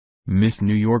Miss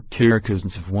New York Kira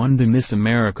Kazantsev won the Miss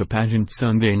America Pageant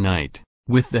Sunday night,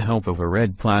 with the help of a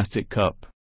red plastic cup.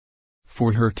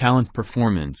 For her talent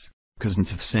performance,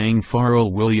 Kazantsev sang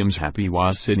Pharrell Williams' Happy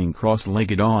while sitting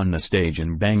cross-legged on the stage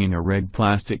and banging a red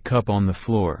plastic cup on the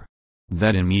floor.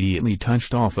 That immediately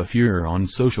touched off a furor on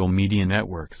social media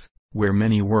networks, where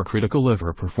many were critical of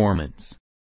her performance.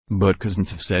 But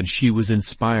Kazantsev said she was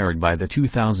inspired by the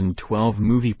 2012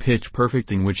 movie Pitch Perfect,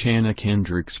 in which Anna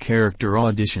Kendrick's character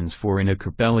auditions for an a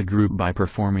cappella group by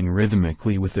performing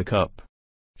rhythmically with the cup.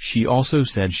 She also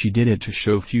said she did it to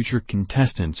show future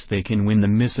contestants they can win the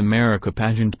Miss America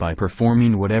pageant by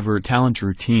performing whatever talent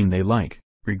routine they like,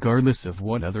 regardless of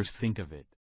what others think of it.